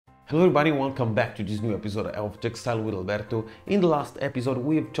Hello everybody, welcome back to this new episode of Textile with Alberto. In the last episode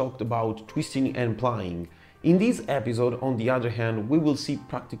we have talked about twisting and plying. In this episode, on the other hand, we will see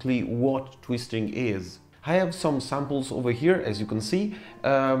practically what twisting is. I have some samples over here, as you can see.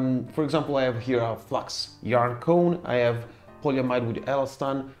 For example, I have here a flax yarn cone, I have polyamide with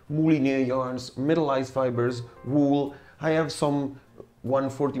elastane, mouliné yarns, metallized fibers, wool. I have some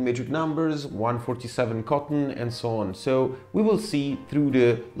 140 metric numbers, 147 cotton, and so on. So we will see through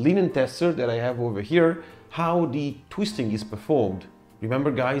the linen tester that I have over here how the twisting is performed.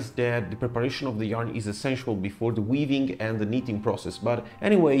 Remember guys that the preparation of the yarn is essential before the weaving and the knitting process. But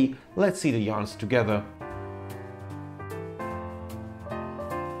anyway, let's see the yarns together.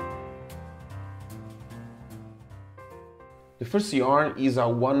 The first yarn is a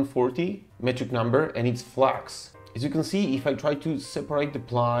 140 metric number and it's flax. As you can see, if I try to separate the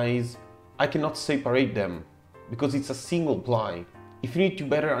plies, I cannot separate them because it's a single ply. If you need to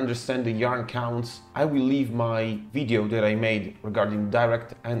better understand the yarn counts, I will leave my video that I made regarding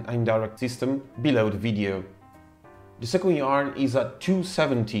direct and indirect system below the video. The second yarn is a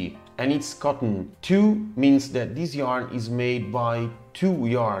 270 and it's cotton. 2 means that this yarn is made by 2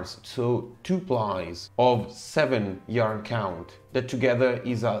 yarns, so 2 plies of 7 yarn count. That together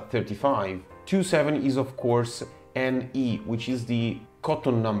is a 35. 27 is of course NE, which is the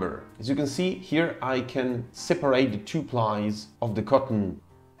cotton number. As you can see here, I can separate the 2 plies of the cotton.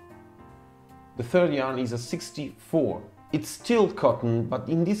 The third yarn is a 64. It's still cotton, but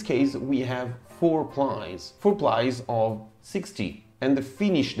in this case we have 4 plies. 4 plies of 60. And the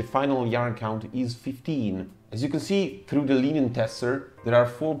final yarn count is 15. As you can see through the linen tester, there are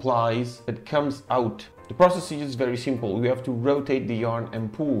 4 plies that comes out. The process is very simple. We have to rotate the yarn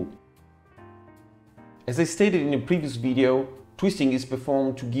and pull. As I stated in a previous video, twisting is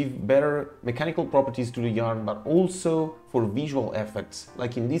performed to give better mechanical properties to the yarn, but also for visual effects,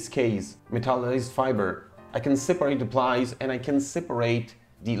 like in this case, metallized fiber. I can separate the plies and I can separate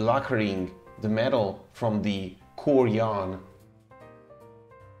the lacquering, the metal, from the core yarn.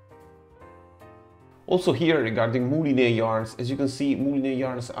 Also here regarding mouliné yarns, as you can see, mouliné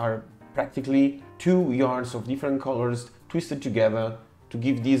yarns are practically 2 yarns of different colors twisted together to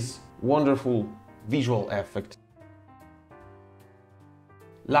give this wonderful visual effect.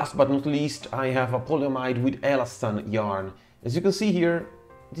 Last but not least, I have a polyamide with elastane yarn. As you can see here,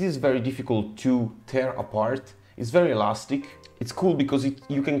 this is very difficult to tear apart. It's very elastic. It's cool because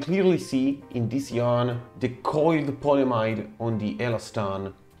you can clearly see in this yarn the coiled polyamide on the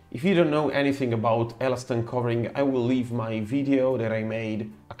elastane. If you don't know anything about Elastane Covering, I will leave my video that I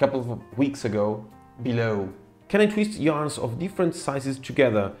made a couple of weeks ago below. Can I twist yarns of different sizes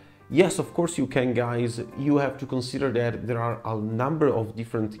together? Yes, of course you can, guys. You have to consider that there are a number of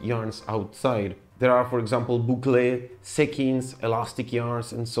different yarns outside. There are, for example, bouclé, sequins, elastic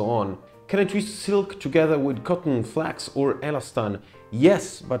yarns, and so on. Can I twist silk together with cotton, flax, or elastane?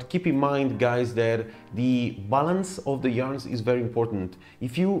 Yes, but keep in mind, guys, that the balance of the yarns is very important.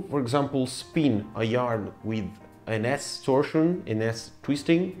 If you, for example, spin a yarn with an S torsion, an S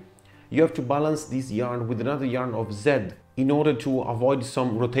twisting, you have to balance this yarn with another yarn of Z in order to avoid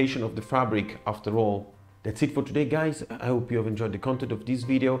some rotation of the fabric after all. That's it for today, guys. I hope you have enjoyed the content of this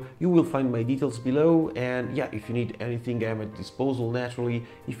video. You will find my details below, and yeah, if you need anything, I'm at disposal naturally.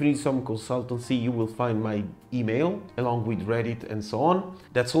 If you need some consultancy, you will find my email along with Reddit and so on.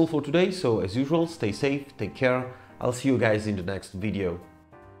 That's all for today, so as usual, stay safe, take care. I'll see you guys in the next video.